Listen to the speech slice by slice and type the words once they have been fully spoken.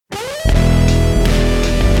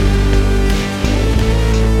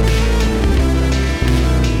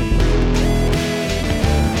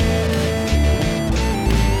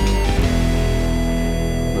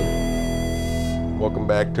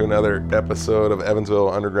to another episode of Evansville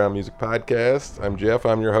Underground Music Podcast. I'm Jeff.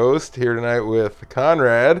 I'm your host here tonight with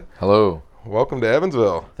Conrad. Hello. Welcome to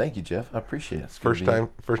Evansville. Thank you, Jeff. I appreciate it. First time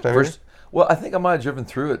here? Well, I think I might have driven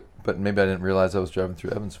through it, but maybe I didn't realize I was driving through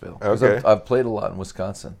Evansville. Okay. I've played a lot in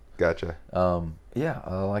Wisconsin. Gotcha. Yeah,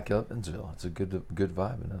 I like Evansville. It's a good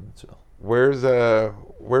vibe in Evansville.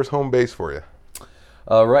 Where's home base for you?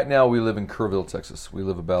 Right now we live in Kerrville, Texas. We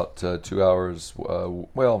live about 2 hours,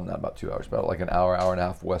 well, not about 2 hours, about like an hour and a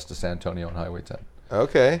half west of San Antonio on Highway 10.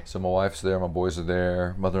 Okay. So my wife's there, my boys are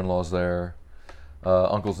there, mother-in-law's there.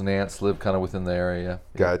 Uncles and aunts live kind of within the area.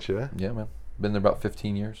 Gotcha. Yeah, man. Been there about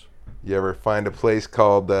 15 years. You ever find a place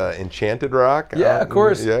called Enchanted Rock? Yeah, of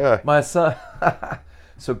course. Yeah. My son,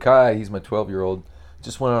 so Kai, he's my 12-year-old,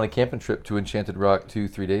 just went on a camping trip to Enchanted Rock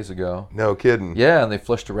 2-3 days ago. No kidding. Yeah, and they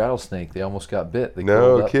flushed a rattlesnake. They almost got bit. They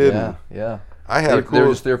No kidding. Yeah. They were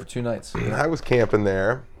just there for 2 nights. I was camping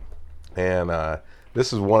there, and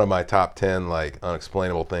this is one of my top 10 like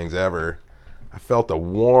unexplainable things ever. I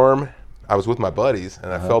was with my buddies,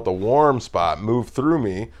 and I felt a warm spot move through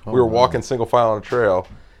me. We were walking single file on a trail,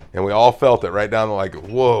 and we all felt it right down the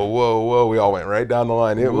whoa. We all went right down the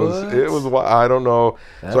line. It was I don't know.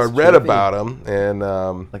 That's so I read trippy. about them, and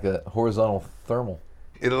Like a horizontal thermal.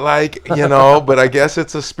 but I guess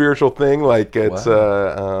it's a spiritual thing. Like it's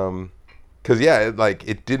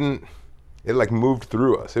it moved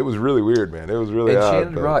through us. It was really weird, man. It was really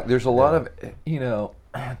Enchanted odd, Rock. There's a lot of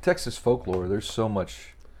Texas folklore. There's so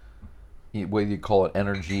much, whether you call it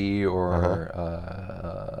energy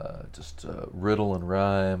or just riddle and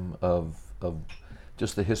rhyme of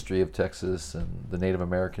just the history of Texas and the Native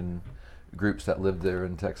American groups that lived there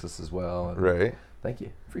in Texas as well. And Right. Thank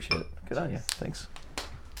you. Appreciate it. Good on you. Thanks,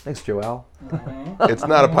 Joelle. It's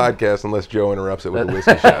not a podcast unless Joe interrupts it with a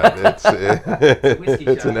whiskey shot.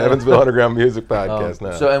 It's an Evansville Underground Music Podcast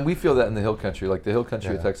now. So, and we feel that in the hill country. Like the hill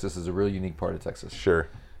country of Texas is a real unique part of Texas. Sure.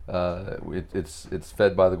 It's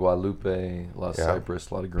fed by the Guadalupe, a lot of cypress,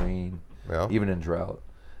 a lot of green, even in drought.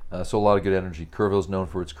 So a lot of good energy. Kerrville's known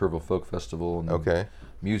for its Kerrville Folk Festival. And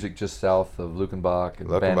music just south of Lukenbach and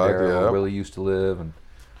Bandera, where Willie used to live. And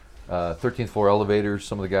 13th Floor Elevators,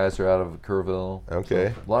 some of the guys are out of Kerrville.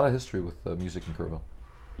 Okay. So a lot of history with music in Kerrville.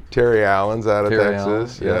 Terry Allen's out of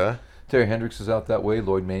Texas. Allen, yeah. Terry Hendricks is out that way.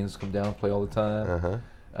 Lloyd Main's come down and play all the time.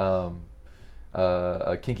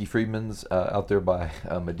 Kinky Friedman's out there by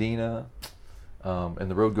Medina,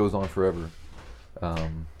 and the road goes on forever.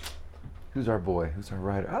 Who's our boy? Who's our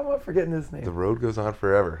writer? I'm forgetting his name. The road goes on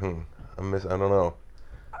forever. I don't know.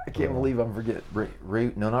 I can't believe I'm forgetting.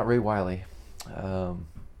 Ray, no, not Ray Wiley.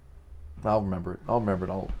 I'll remember it. I'll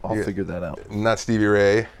figure that out. Not Stevie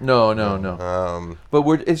Ray. No. But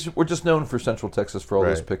we're just known for Central Texas for all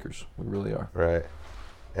those pickers. We really are. Right.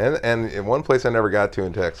 And one place I never got to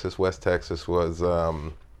in Texas, West Texas, was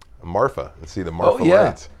Marfa, and see the Marfa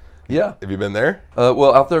lights. Yeah. Have you been there?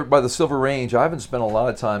 Well, out there by the Silver Range, I haven't spent a lot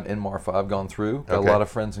of time in Marfa. I've gone through. Got a lot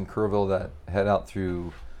of friends in Kerrville that head out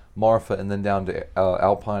through Marfa and then down to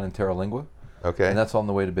Alpine and Terralingua. Okay. And that's on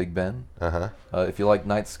the way to Big Bend. If you like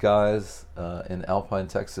night skies in Alpine,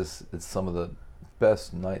 Texas, it's some of the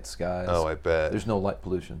best night skies. Oh, I bet. There's no light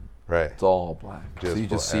pollution. Right. It's all black. So you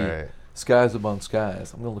just see skies above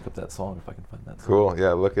skies. I'm going to look up that song if I can find that song. Cool.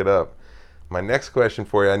 Yeah, look it up. My next question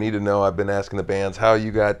for you, I need to know, I've been asking the bands how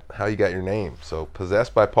you got your name. So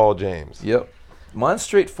Possessed by Paul James. Yep. Mine's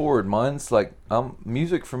straightforward. Mine's like,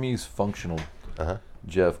 music for me is functional,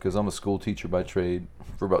 Jeff, because I'm a school teacher by trade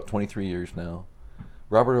for about 23 years now.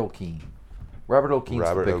 Robert O'Keefe. Robert O'Keefe's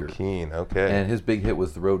the picker. Robert O'Keefe, okay. And his big hit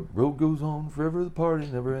was The Road Goes On Forever, the party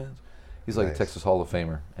never ends. He's like a Texas Hall of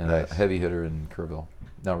Famer and a heavy hitter in Kerrville,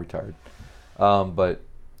 now retired. But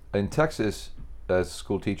in Texas, as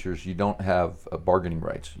school teachers, you don't have bargaining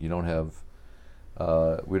rights. You don't have,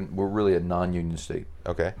 we're really a non-union state.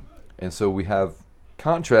 Okay. And so we have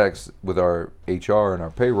contracts with our HR and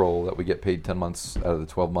our payroll that we get paid 10 months out of the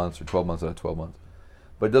 12 months or 12 months out of 12 months.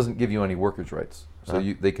 But it doesn't give you any workers' rights. So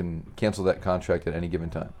they can cancel that contract at any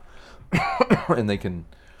given time. And they can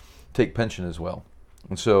take pension as well.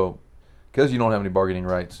 And so, because you don't have any bargaining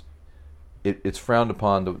rights, it's frowned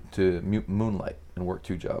upon to moonlight and work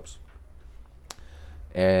 2 jobs.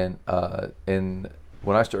 And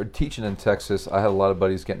when I started teaching in Texas, I had a lot of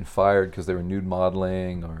buddies getting fired because they were nude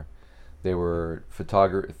modeling, or they were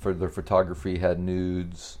for their photography had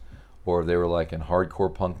nudes, or they were like in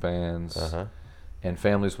hardcore punk bands. And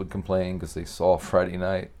families would complain because they saw Friday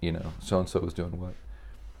night, so-and-so was doing what.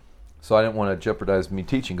 So I didn't want to jeopardize me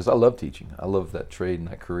teaching, because I love teaching. I love that trade and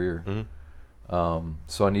that career.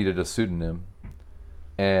 So I needed a pseudonym.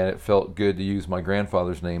 And it felt good to use my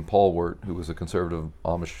grandfather's name, Paul Wirt, who was a conservative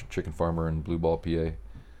Amish chicken farmer in Blue Ball, PA.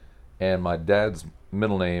 and my dad's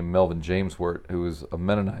middle name, Melvin James Wirt, who was a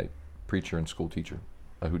Mennonite preacher and school teacher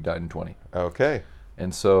who died in 20. Okay.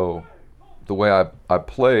 And so the way I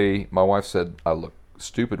play, my wife said I look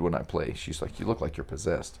stupid when I play. She's like, you look like you're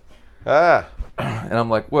possessed. Ah. And I'm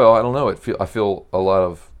like, well, I don't know. I feel a lot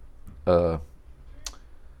of,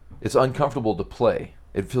 it's uncomfortable to play.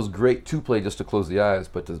 It feels great to play just to close the eyes,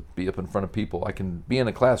 but to be up in front of people, I can be in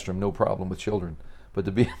a classroom, no problem with children. But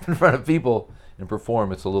to be up in front of people and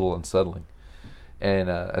perform, it's a little unsettling.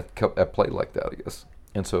 And I played like that, I guess.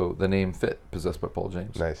 And so the name fit, Possessed by Paul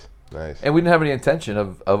James. Nice. And we didn't have any intention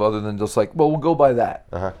of other than just like, well, we'll go by that.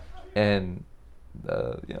 Uh-huh. And,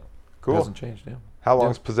 cool. It hasn't changed, yeah. How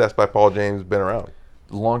long's Possessed by Paul James been around?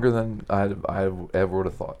 Longer than I ever would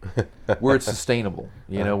have thought. Where it's sustainable,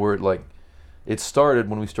 where it started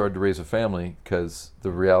when we started to raise a family, because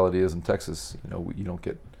the reality is in Texas, you don't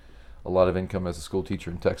get a lot of income as a school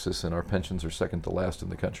teacher in Texas, and our pensions are second to last in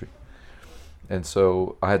the country. And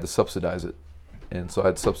so I had to subsidize it, and so I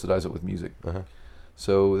had to subsidize it with music. Uh-huh.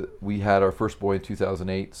 So we had our first boy in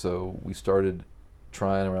 2008, so we started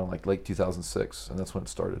trying around like late 2006, and that's when it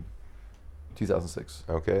started. 2006.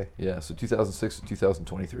 Okay. Yeah, so 2006 to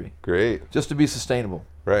 2023. Great. Just to be sustainable.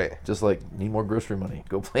 Right. Just like, need more grocery money.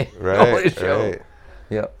 Go play. Right. Go show. Right.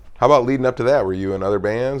 Yeah. How about leading up to that? Were you in other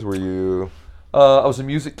bands? Were you? I was a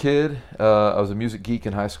music kid. I was a music geek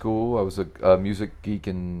in high school. I was a music geek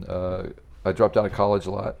in. I dropped out of college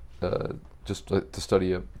a lot, just to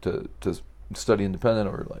study to study independent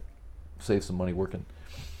or like save some money working.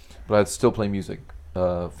 But I'd still play music.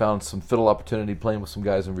 Found some fiddle opportunity playing with some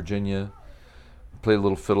guys in Virginia. Played a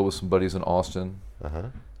little fiddle with some buddies in Austin.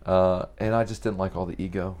 Uh-huh. And I just didn't like all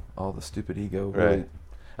the stupid ego. Right. Really.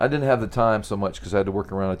 I didn't have the time so much because I had to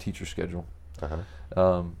work around a teacher schedule.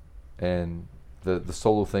 Uh-huh. And the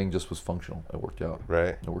solo thing just was functional. It worked out.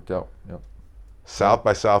 Right. It worked out. Yeah. South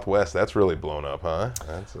by Southwest, that's really blown up, huh?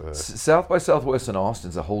 South by Southwest in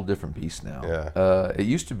Austin's a whole different beast now. Yeah. It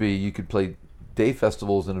used to be you could play day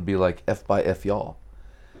festivals and it'd be like F by F y'all.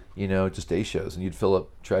 Just day shows, and you'd fill up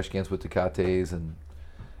trash cans with Tecates, and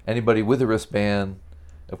anybody with a wristband,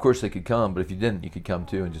 of course they could come, but if you didn't, you could come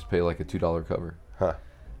too and just pay like a $2 cover. Huh.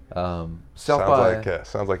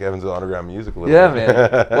 Sounds like Evansville Underground Music a little yeah, bit.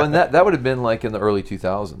 man. Well, and that would have been like in the early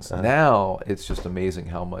 2000s. Uh-huh. Now it's just amazing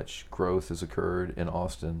how much growth has occurred in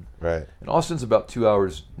Austin. Right. And Austin's about 2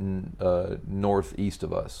 hours northeast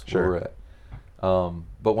of us, sure. where we're at.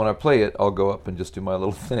 But when I play it, I'll go up and just do my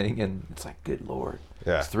little thing, and it's like, good Lord.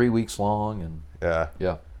 Yeah. It's 3 weeks long, and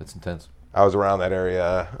yeah, it's intense. I was around that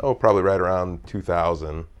area, probably right around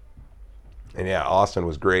 2000. And yeah, Austin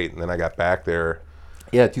was great. And then I got back there.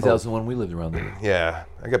 Yeah, 2001, we lived around there. Yeah,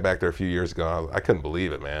 I got back there a few years ago. I couldn't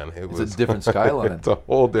believe it, man. It's a different skyline. It's a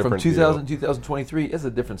whole different From 2000 to 2023, it's a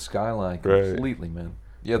different skyline completely, right. Man.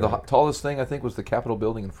 Yeah, the tallest thing, I think, was the Capitol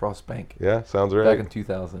building in Frost Bank. Yeah, sounds right. Back in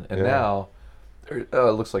 2000. And now, it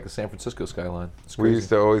looks like a San Francisco skyline. We used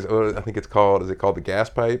to always, I think is it called the Gas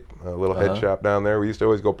Pipe? A little head shop down there. We used to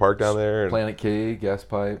always go park down there. Planet K, Gas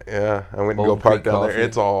Pipe. Yeah, I went and go park down there.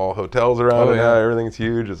 It's all hotels around it now. Everything's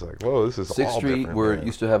huge. It's like, whoa, this is 6th all Street, different, where man. it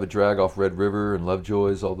used to have a drag off Red River and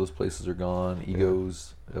Lovejoy's, all those places are gone.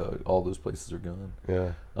 Egos, all those places are gone.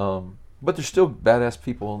 Yeah. But there's still badass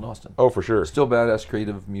people in Austin. Oh, for sure. Still badass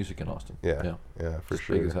creative music in Austin. Yeah, for it's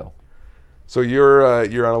sure. Big as hell. So you're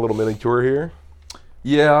on a little mini tour here?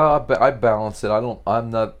 Yeah, I balance it.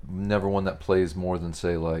 I'm never one that plays more than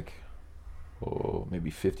say like, maybe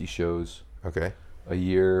 50 shows. Okay. A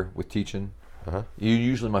year with teaching. Uh-huh.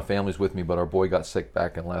 Usually my family's with me, but our boy got sick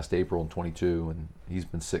back in last April in 22, and he's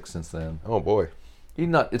been sick since then. Oh boy.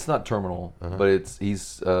 It's not terminal, but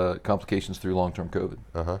he's complications through long-term COVID.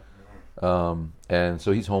 Uh-huh. And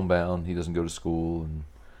so he's homebound. He doesn't go to school, and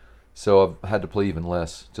so I've had to play even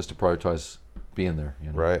less just to prioritize being there.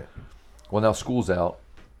 Right. Well, now school's out,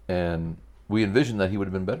 and we envisioned that he would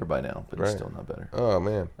have been better by now, but he's still not better. Oh,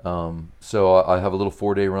 man. So I have a little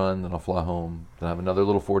 4-day run, then I'll fly home. Then I have another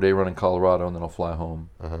little 4-day run in Colorado, and then I'll fly home,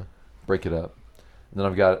 break it up. And then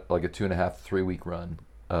I've got like a 2.5, 3-week run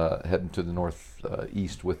heading to the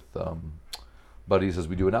northeast with buddies as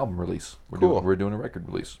we do an album release. We're doing a record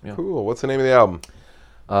release. Yeah. Cool. What's the name of the album?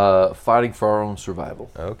 Fighting for Our Own Survival.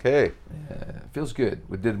 Okay. Yeah, it feels good.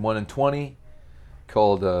 We did one in 20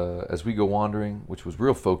 called As We Go Wandering, which was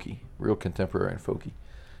real folky, real contemporary and folky.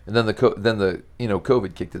 And then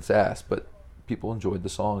COVID kicked its ass, but people enjoyed the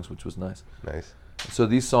songs, which was nice. Nice. So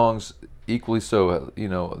these songs equally so,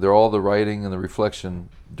 they're all the writing and the reflection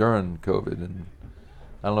during COVID. And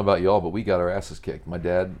I don't know about y'all, but we got our asses kicked. My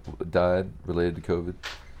dad died related to COVID,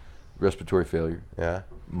 respiratory failure. Yeah.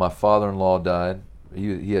 My father-in-law died.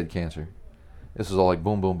 He had cancer. This was all like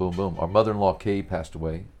boom, boom, boom, boom. Our mother-in-law Kay passed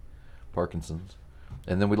away, Parkinson's,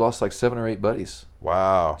 and then we lost like 7 or 8 buddies.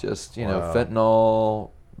 Wow. Just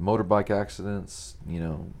fentanyl, motorbike accidents.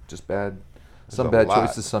 Just some bad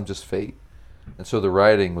choices, some just fate. And so the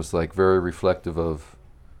writing was like very reflective of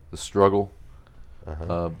the struggle,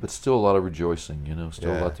 but still a lot of rejoicing.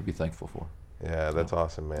 Still a lot to be thankful for. Yeah, that's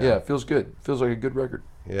awesome, man. Yeah, it feels good. Feels like a good record.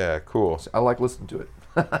 Yeah, cool. I like listening to it.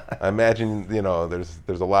 I imagine there's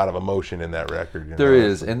a lot of emotion in that record. There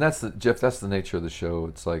is, and that's the nature of the show.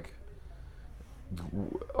 It's like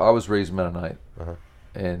I was raised Mennonite,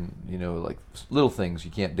 and like little things.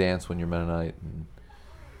 You can't dance when you're Mennonite, and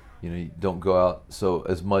you don't go out. So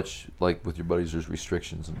as much like with your buddies, there's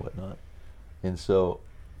restrictions and whatnot, and so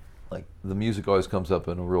like the music always comes up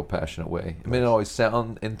in a real passionate way. It may not always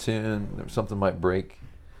sound in tune. Something might break,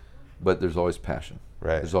 but there's always passion.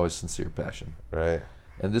 Right. There's always sincere passion. Right.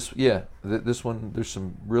 And this one, there's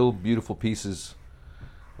some real beautiful pieces,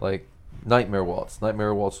 like Nightmare Waltz.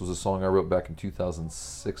 Nightmare Waltz was a song I wrote back in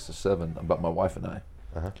 2006 or 7 about my wife and I.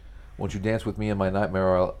 Won't you dance with me in my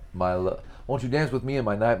nightmare, my love? Won't you dance with me in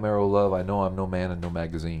my nightmare, oh love? I know I'm no man and no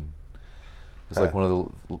magazine. It's like one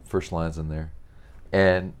of the first lines in there.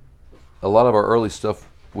 And a lot of our early stuff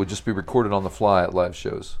would just be recorded on the fly at live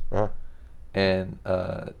shows. And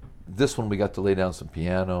this one we got to lay down some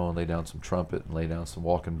piano and lay down some trumpet and lay down some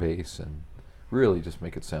walking bass and really just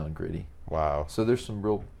make it sound gritty. Wow. So there's some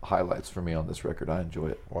real highlights for me on this record. I enjoy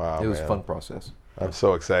it. Wow, it was man. a fun process. I'm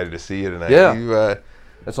so excited to see you tonight. Yeah.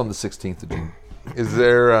 That's on the 16th of June. Is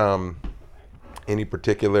there any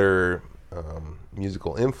particular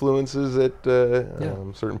musical influences that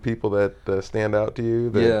certain people that stand out to you?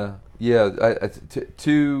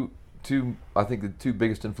 I think the two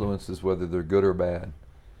biggest influences, whether they're good or bad,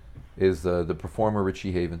 is the performer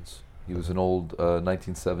Richie Havens. He was an old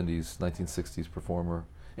 1970s, 1960s performer,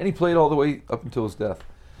 and he played all the way up until his death.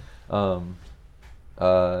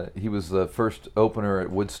 He was the first opener at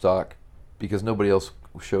Woodstock because nobody else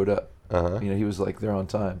showed up. He was like there on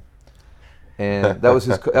time, and that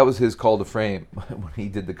was his call to fame when he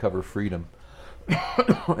did the cover Freedom.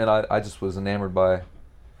 And I just was enamored by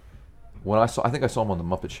when I think I saw him on the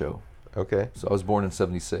Muppet Show. Okay. So I was born in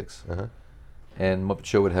 '76, and Muppet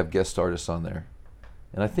Show would have guest artists on there,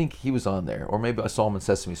 and I think he was on there, or maybe I saw him in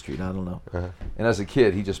Sesame Street. I don't know. And as a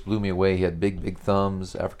kid, he just blew me away. He had big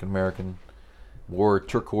thumbs, African American, wore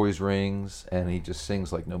turquoise rings, and he just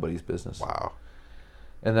sings like nobody's business. Wow.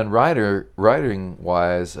 And then writing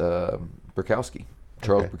wise, Bukowski,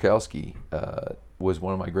 Charles Bukowski, was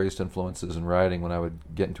one of my greatest influences in writing. When I would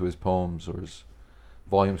get into his poems or his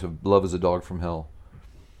volumes of Love is a Dog from Hell.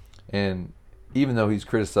 And even though he's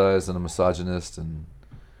criticized and a misogynist and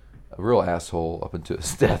a real asshole up until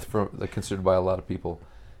his death, considered by a lot of people,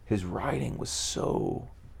 his writing was so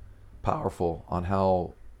powerful on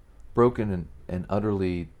how broken and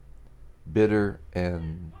utterly bitter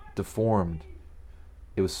and deformed.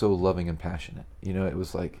 It was so loving and passionate. It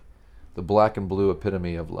was like the black and blue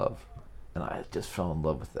epitome of love. And I just fell in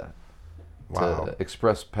love with that. Wow. To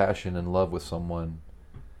express passion and love with someone,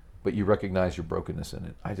 but you recognize your brokenness in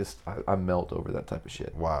it. I melt over that type of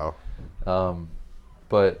shit. Wow.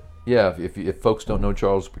 But yeah, if folks don't know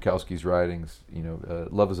Charles Bukowski's writings,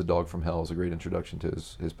 Love is a Dog from Hell is a great introduction to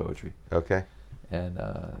his poetry. Okay. And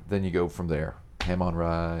then you go from there. Ham on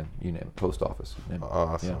Rye, you name it, Post Office. You name it.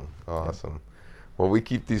 Awesome. Awesome. Well, we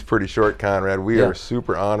keep these pretty short, Conrad. We are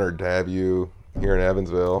super honored to have you here in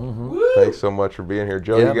Evansville. Thanks so much for being here.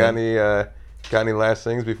 Joe, you got any last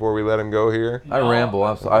things before we let him go here? I ramble.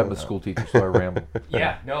 I'm a school teacher, so I ramble.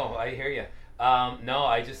 No, I hear you. No,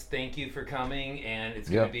 I just thank you for coming, and it's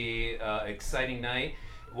going to be an exciting night.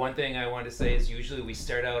 One thing I wanted to say is usually we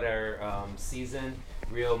start out our season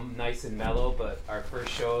real nice and mellow, but our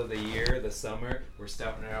first show of the year, the summer, we're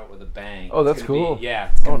starting it out with a bang. Oh, that's cool.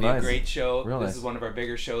 It's going to be a great show. Real this nice. is one of our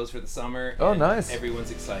bigger shows for the summer. Oh, nice.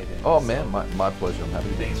 Everyone's excited. Oh, man, my pleasure. I'm happy.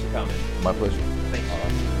 Thanks for coming. My pleasure. Thanks.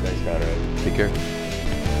 Thanks, Conrad. Take care.